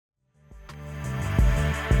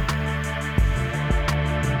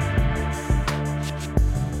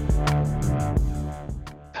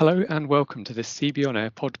Hello and welcome to this CB On Air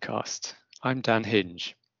podcast. I'm Dan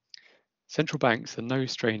Hinge. Central banks are no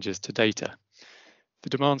strangers to data. The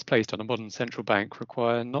demands placed on a modern central bank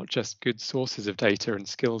require not just good sources of data and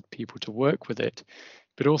skilled people to work with it,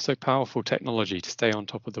 but also powerful technology to stay on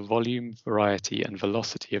top of the volume, variety and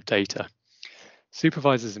velocity of data.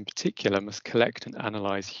 Supervisors in particular must collect and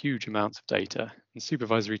analyse huge amounts of data, and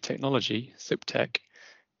supervisory technology, SupTech,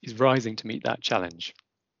 is rising to meet that challenge.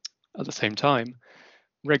 At the same time,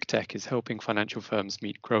 RegTech is helping financial firms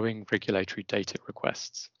meet growing regulatory data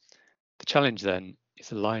requests. The challenge then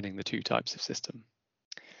is aligning the two types of system.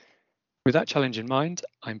 With that challenge in mind,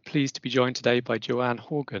 I'm pleased to be joined today by Joanne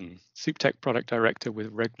Horgan, SupTech Product Director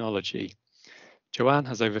with Regnology. Joanne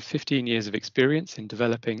has over 15 years of experience in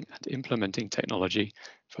developing and implementing technology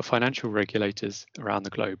for financial regulators around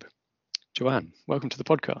the globe. Joanne, welcome to the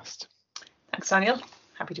podcast. Thanks, Daniel.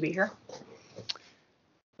 Happy to be here.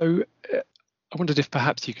 So, I wondered if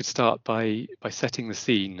perhaps you could start by setting the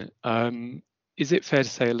scene. Is it fair to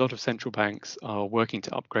say a lot of central banks are working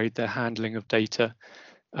to upgrade their handling of data,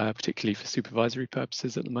 particularly for supervisory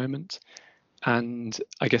purposes at the moment? And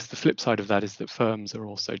I guess the flip side of that is that firms are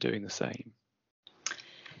also doing the same.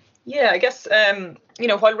 Yeah, I guess,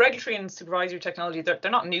 while regulatory and supervisory technology, they're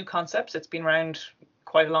not new concepts. It's been around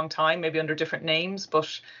quite a long time, maybe under different names, but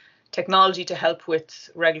technology to help with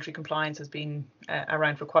regulatory compliance has been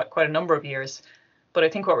around for quite a number of years. But I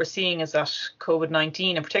think what we're seeing is that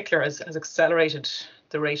COVID-19 in particular has accelerated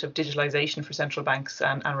the rate of digitalization for central banks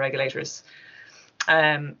and regulators.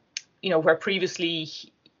 Where previously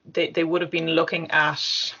they would have been looking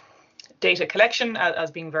at data collection as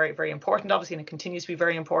being very, very important, obviously, and it continues to be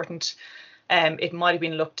very important. It might have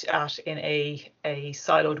been looked at in a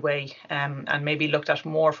siloed way and maybe looked at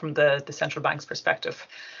more from the central bank's perspective.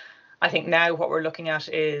 I think now what we're looking at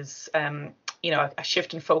is, a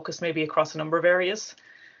shift in focus maybe across a number of areas.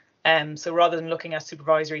 So rather than looking at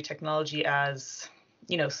supervisory technology as,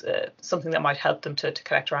 something that might help them to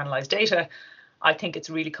collect or analyze data, I think it's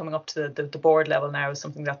really coming up to the board level now as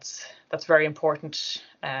something that's very important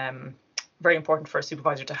for a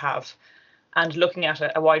supervisor to have, and looking at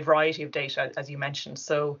a wide variety of data, as you mentioned.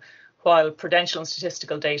 So while prudential and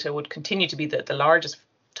statistical data would continue to be the largest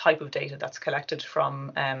type of data that's collected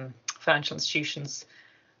from financial institutions,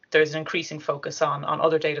 there's an increasing focus on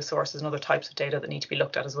other data sources and other types of data that need to be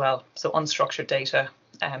looked at as well. So unstructured data,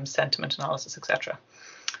 sentiment analysis, etc.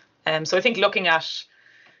 So I think looking at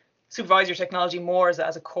supervisory technology more as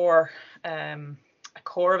a core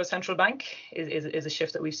of a central bank is a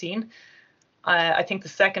shift that we've seen. I think the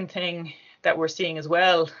second thing that we're seeing as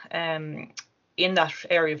well in that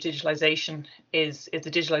area of digitalization is the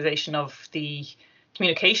digitalization of the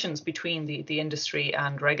communications between the industry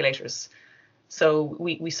and regulators. So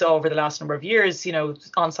we saw over the last number of years,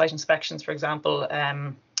 on-site inspections, for example,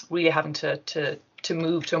 really having to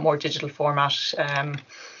move to a more digital format.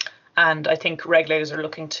 And I think regulators are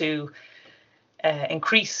looking to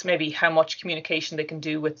increase maybe how much communication they can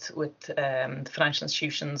do with the financial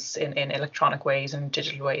institutions in electronic ways and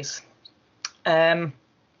digital ways. I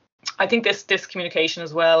think this communication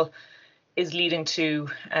as well is leading to,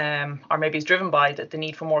 or maybe is driven by the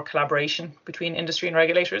need for more collaboration between industry and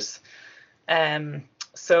regulators.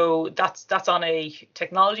 So that's on a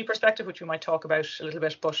technology perspective, which we might talk about a little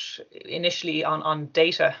bit, but initially on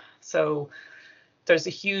data. So there's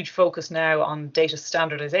a huge focus now on data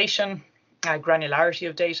standardization, granularity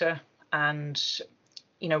of data, and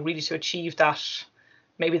really to achieve that,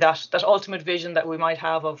 maybe that ultimate vision that we might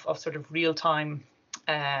have of sort of real-time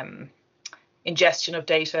ingestion of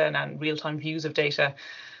data and real-time views of data.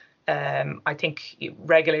 I think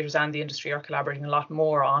regulators and the industry are collaborating a lot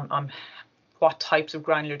more on what types of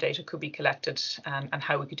granular data could be collected and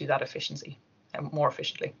how we could do that more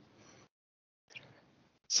efficiently.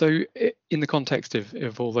 So in the context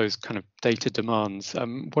of all those kind of data demands,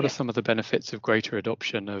 what are some of the benefits of greater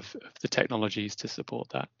adoption of the technologies to support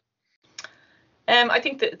that? I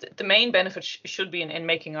think that the main benefit should be in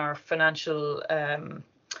making our financial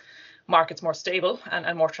markets more stable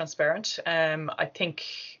and more transparent. I think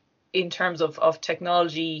in terms of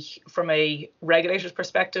technology from a regulator's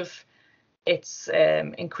perspective, it's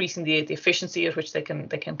increasing the efficiency at which they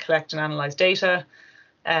can collect and analyze data.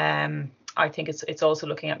 I think it's also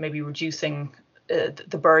looking at maybe reducing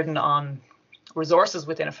the burden on resources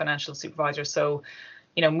within a financial supervisor. So,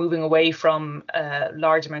 moving away from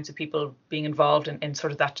large amounts of people being involved in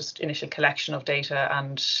sort of that just initial collection of data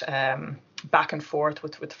and back and forth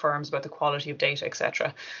with firms about the quality of data,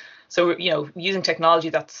 etc. So, using technology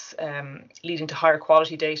that's leading to higher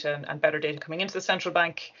quality data and better data coming into the central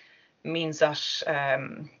bank means that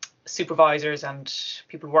supervisors and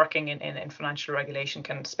people working in financial regulation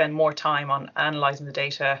can spend more time on analysing the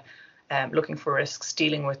data, looking for risks,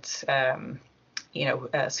 dealing with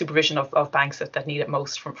supervision of banks that need it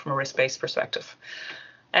most from a risk-based perspective.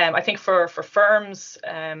 I think for firms,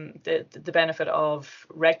 the benefit of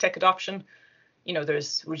RegTech adoption,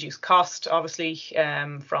 there's reduced cost, obviously,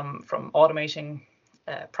 from automating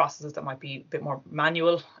processes that might be a bit more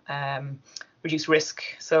manual, reduce risk.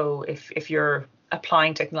 So if you're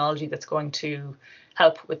applying technology that's going to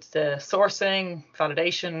help with the sourcing,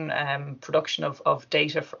 validation, production of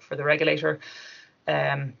data for the regulator,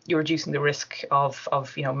 you're reducing the risk of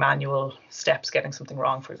manual steps getting something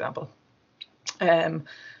wrong, for example.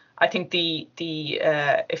 I think the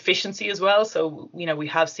efficiency as well. So we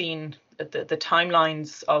have seen the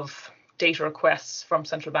timelines of data requests from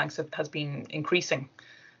central banks has been increasing,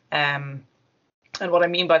 and what I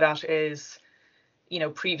mean by that is,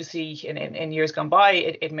 previously in years gone by,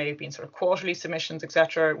 it may have been sort of quarterly submissions,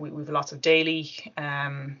 etc. We've lots of daily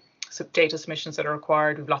data submissions that are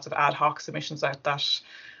required. We've lots of ad hoc submissions that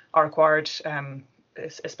are required,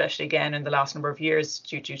 especially again in the last number of years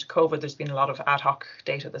due to COVID. There's been a lot of ad hoc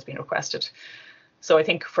data that's been requested. So I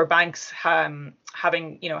think for banks, having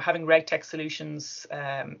RegTech solutions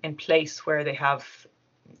in place where they have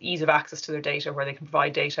ease of access to their data, where they can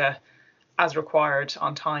provide data as required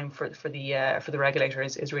on time for the regulator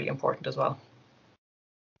is really important as well.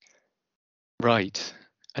 Right,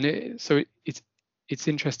 and so it's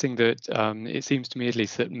interesting that it seems to me, at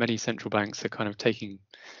least, that many central banks are kind of taking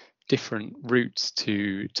different routes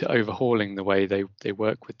to overhauling the way they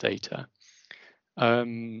work with data.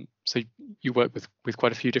 So you work with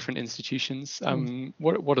quite a few different institutions.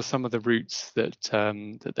 What are some of the routes that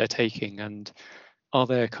they're taking, and are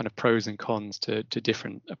there kind of pros and cons to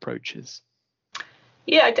different approaches?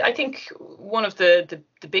 Yeah, I think one of the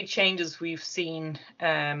big changes we've seen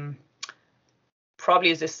probably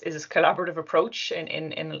is this collaborative approach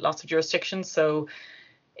in lots of jurisdictions. So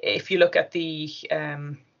if you look at the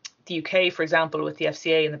UK, for example, with the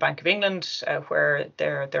FCA and the Bank of England, where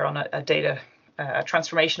they're on a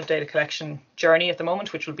transformation of data collection journey at the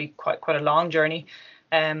moment, which will be quite a long journey.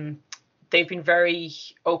 They've been very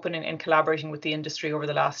open in collaborating with the industry over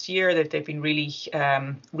the last year. They've been really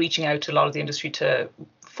reaching out to a lot of the industry to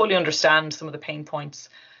fully understand some of the pain points.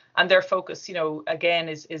 And their focus, again,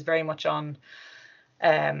 is very much on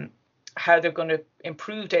how they're going to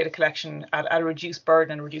improve data collection at a reduced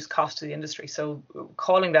burden and reduced cost to the industry. So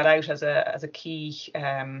calling that out as a key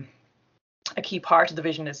part of the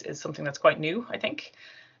vision is something that's quite new, I think.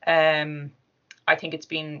 I think it's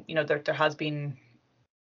been, there has been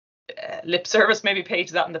lip service maybe paid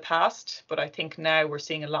to that in the past, but I think now we're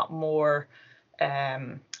seeing a lot more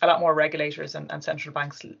regulators and central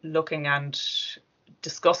banks looking and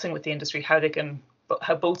discussing with the industry how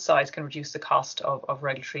both sides can reduce the cost of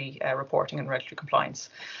regulatory reporting and regulatory compliance.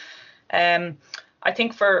 I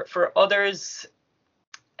think for others,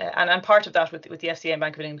 and part of that with the FCA and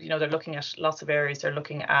Bank of England, they're looking at lots of areas. They're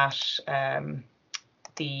looking at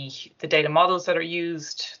the data models that are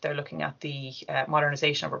used. They're looking at the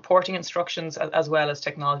modernization of reporting instructions, as well as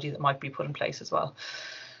technology that might be put in place as well.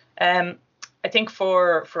 I think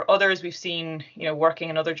for others, we've seen, working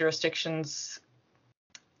in other jurisdictions,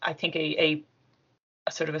 I think a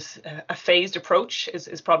sort of a phased approach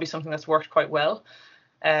is probably something that's worked quite well.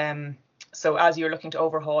 So as you're looking to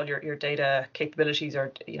overhaul your data capabilities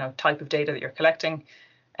or type of data that you're collecting,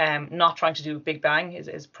 not trying to do a big bang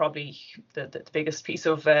is probably the biggest piece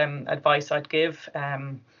of advice I'd give.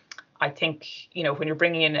 I think when you're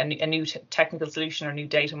bringing in a new technical solution or new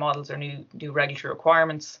data models or new regulatory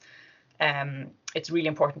requirements, it's really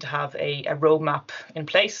important to have a roadmap in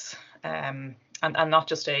place, and not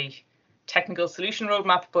just a technical solution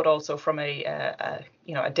roadmap, but also from a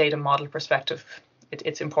data model perspective.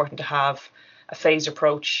 It's important to have a phased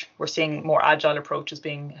approach. We're seeing more agile approaches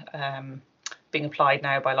being applied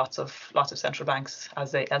now by lots of central banks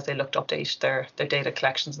as they look to update their data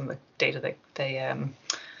collections and the data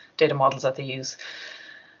data models that they use.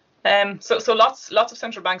 So lots of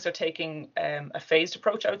central banks are taking a phased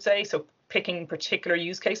approach, I would say. So picking particular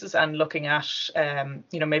use cases and looking at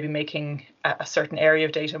maybe making a certain area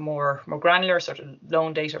of data more granular, sort of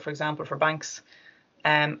loan data, for example, for banks.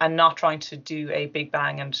 And not trying to do a big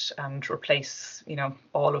bang and replace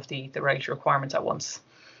all of the regulatory requirements at once.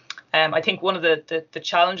 I think one of the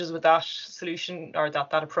challenges with that solution or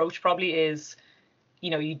that approach probably is,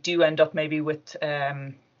 you do end up maybe with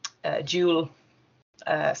a dual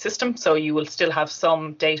system. So you will still have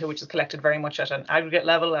some data which is collected very much at an aggregate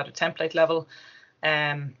level, at a template level,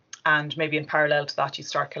 and maybe in parallel to that you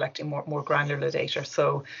start collecting more granular data.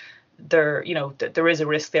 So there is a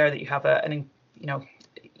risk there that you have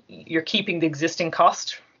you're keeping the existing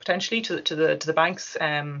cost potentially to the banks.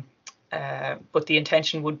 But the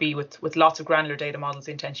intention would be with lots of granular data models,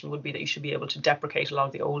 the intention would be that you should be able to deprecate a lot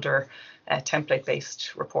of the older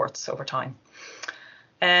template-based reports over time.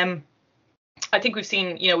 I think we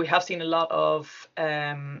have seen a lot of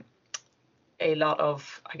I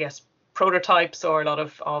guess prototypes, or a lot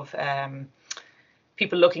of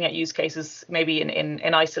people looking at use cases maybe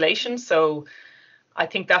in isolation. So I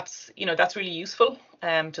think that's really useful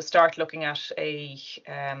to start looking at a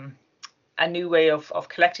new way of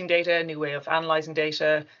collecting data, a new way of analyzing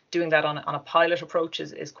data. Doing that on a pilot approach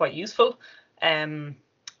is quite useful.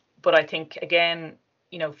 But I think, again,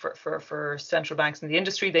 for central banks in the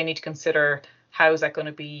industry, they need to consider how is that going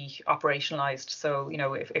to be operationalized. So,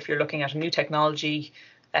 if you're looking at a new technology,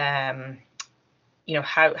 how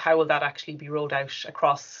will that actually be rolled out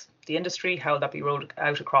across the industry? How will that be rolled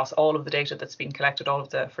out across all of the data that's being collected, all of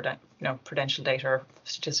the prudential data, or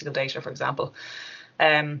statistical data, for example?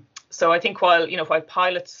 So I think while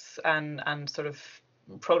pilots and sort of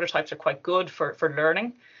prototypes are quite good for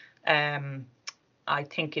learning, I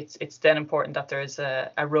think it's then important that there is a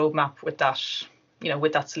roadmap with that,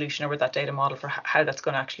 with that solution or with that data model for how that's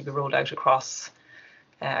going to actually be rolled out across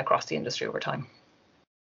the industry over time.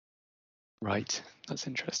 Right, that's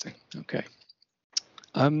interesting. Okay.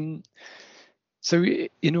 So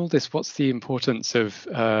in all this, what's the importance of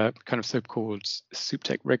kind of so-called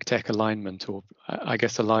SupTech RegTech alignment, or I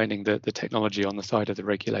guess aligning the technology on the side of the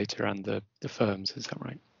regulator and the firms? Is that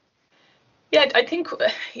right? Yeah, I think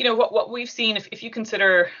what we've seen, if you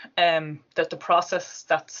consider that the process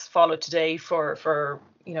that's followed today for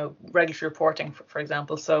regulatory reporting, for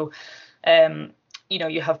example. So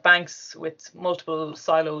you have banks with multiple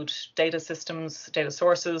siloed data systems, data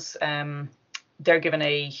sources. They're given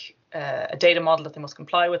a data model that they must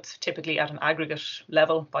comply with, typically at an aggregate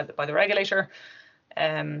level by the regulator.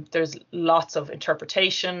 There's lots of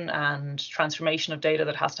interpretation and transformation of data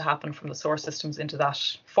that has to happen from the source systems into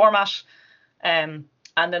that format. And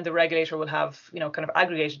then the regulator will have, kind of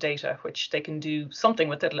aggregated data, which they can do something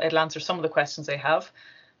with it. It'll answer some of the questions they have.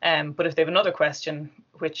 But if they have another question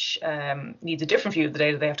which needs a different view of the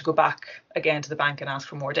data, they have to go back again to the bank and ask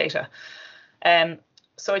for more data.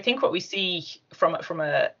 So I think what we see from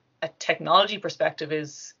a technology perspective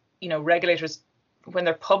is, regulators, when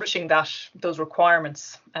they're publishing those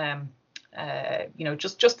requirements,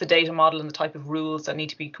 just the data model and the type of rules that need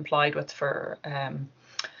to be complied with for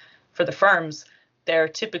the firms, they're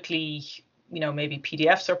typically, maybe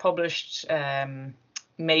PDFs are published.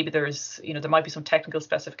 Maybe there's, there might be some technical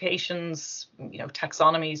specifications,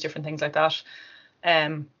 taxonomies, different things like that.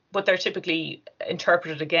 But they're typically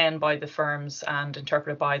interpreted again by the firms and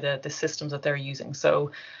interpreted by the systems that they're using.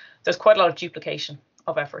 So there's quite a lot of duplication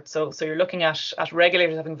of effort. So you're looking at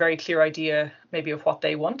regulators having a very clear idea maybe of what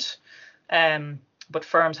they want, but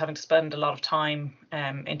firms having to spend a lot of time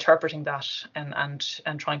interpreting that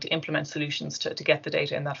and trying to implement solutions to get the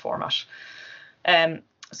data in that format.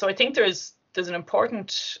 So I think there's an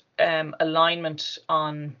important alignment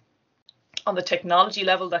on the technology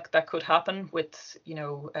level that could happen with,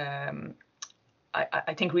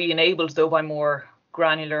 I think really enabled though by more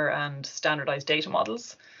granular and standardized data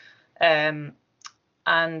models. And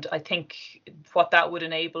I think what that would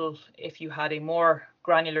enable, if you had a more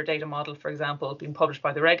granular data model, for example, being published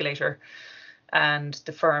by the regulator, and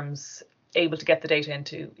the firms able to get the data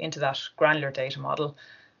into that granular data model,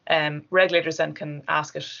 regulators then can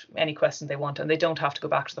ask it any question they want, and they don't have to go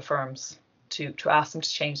back to the firms to ask them to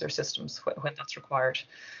change their systems when that's required.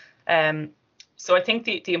 So I think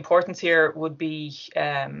the importance here would be,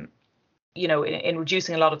 in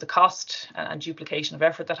reducing a lot of the cost and duplication of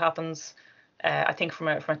effort that happens. I think from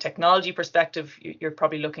a technology perspective, you're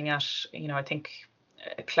probably looking at, I think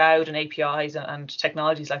cloud and APIs and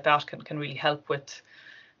technologies like that can really help with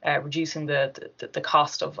reducing the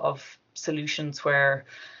cost of solutions where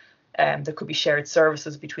there could be shared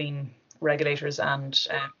services between regulators and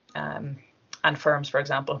firms, for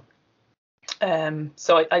example.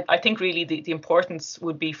 So I think really the importance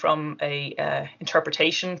would be from a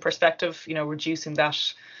interpretation perspective, reducing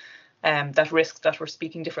that risk that we're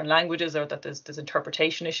speaking different languages, or that there's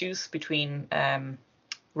interpretation issues between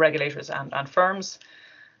regulators and firms,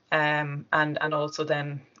 and also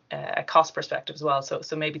then a cost perspective as well.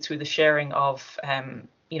 So maybe through the sharing of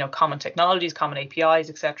common technologies, common APIs,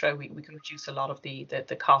 etc., we can reduce a lot of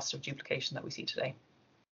the cost of duplication that we see today.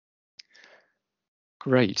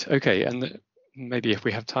 Great. Okay, and maybe if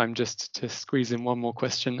we have time, just to squeeze in one more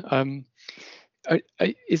question.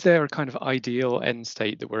 Is there a kind of ideal end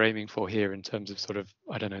state that we're aiming for here in terms of sort of,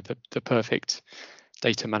 I don't know, the perfect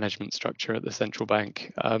data management structure at the central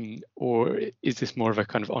bank, or is this more of a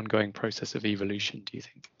kind of ongoing process of evolution, do you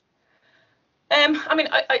think? I mean,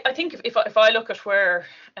 I think if I look at where,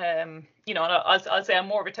 you know, and I'll say I'm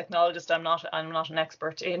more of a technologist. I'm not an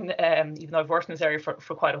expert in, even though I've worked in this area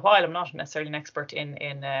for quite a while. I'm not necessarily an expert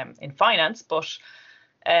in finance, but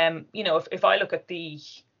you know, if I look at the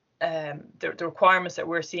requirements that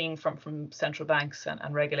we're seeing from central banks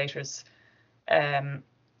and regulators,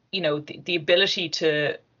 you know, the ability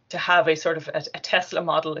to have a sort of a Tesla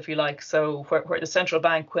model, if you like, so where the central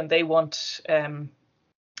bank, when they want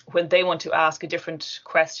to ask a different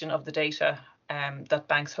question of the data that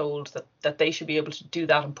banks hold, that they should be able to do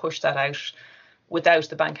that and push that out without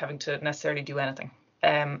the bank having to necessarily do anything.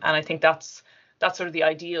 And I think that's sort of the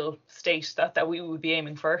ideal state that we would be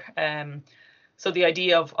aiming for. So the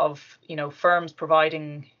idea of you know, firms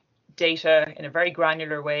providing data in a very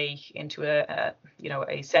granular way into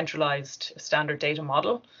a centralized standard data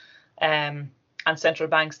model, and central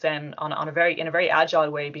banks then in a very agile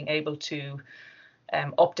way being able to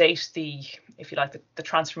update the, if you like, the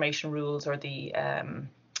transformation rules, or the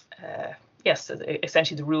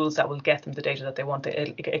essentially the rules that will get them the data that they want.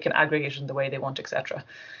 It can aggregate it in the way they want, etc.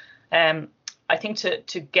 I think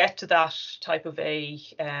to get to that type of a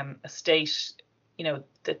state, you know,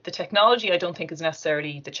 the technology I don't think is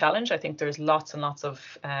necessarily the challenge. I think there's lots and lots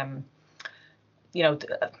of you know,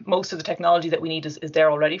 most of the technology that we need is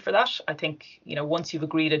there already for that. I think, you know, once you've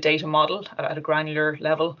agreed a data model at a granular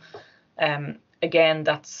level, again,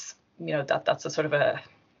 that's, you know, that's a sort of a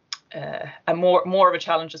more of a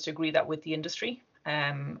challenge, just to agree that with the industry,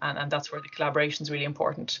 and that's where the collaboration is really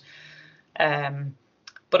important.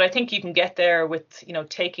 But I think you can get there with, you know,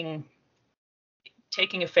 taking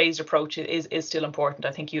a phased approach is still important.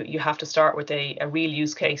 I think you have to start with a real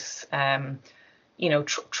use case. You know,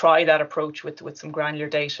 try that approach with some granular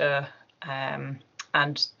data,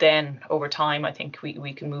 and then over time, I think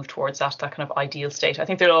we can move towards that kind of ideal state. I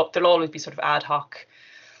think there'll always be sort of ad hoc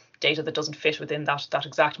data that doesn't fit within that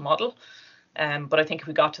exact model. But I think if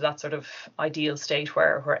we got to that sort of ideal state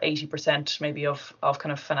where 80% maybe of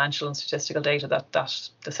kind of financial and statistical data that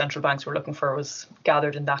the central banks were looking for was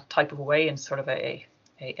gathered in that type of a way, and sort of a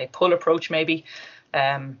pull approach maybe,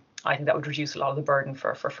 I think that would reduce a lot of the burden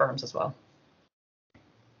for firms as well.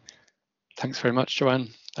 Thanks very much, Joanne.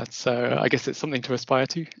 That's I guess it's something to aspire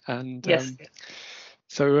to. And yes.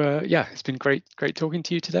 So yeah, it's been great talking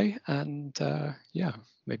to you today, and yeah,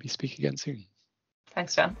 maybe speak again soon.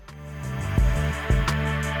 Thanks, Dan.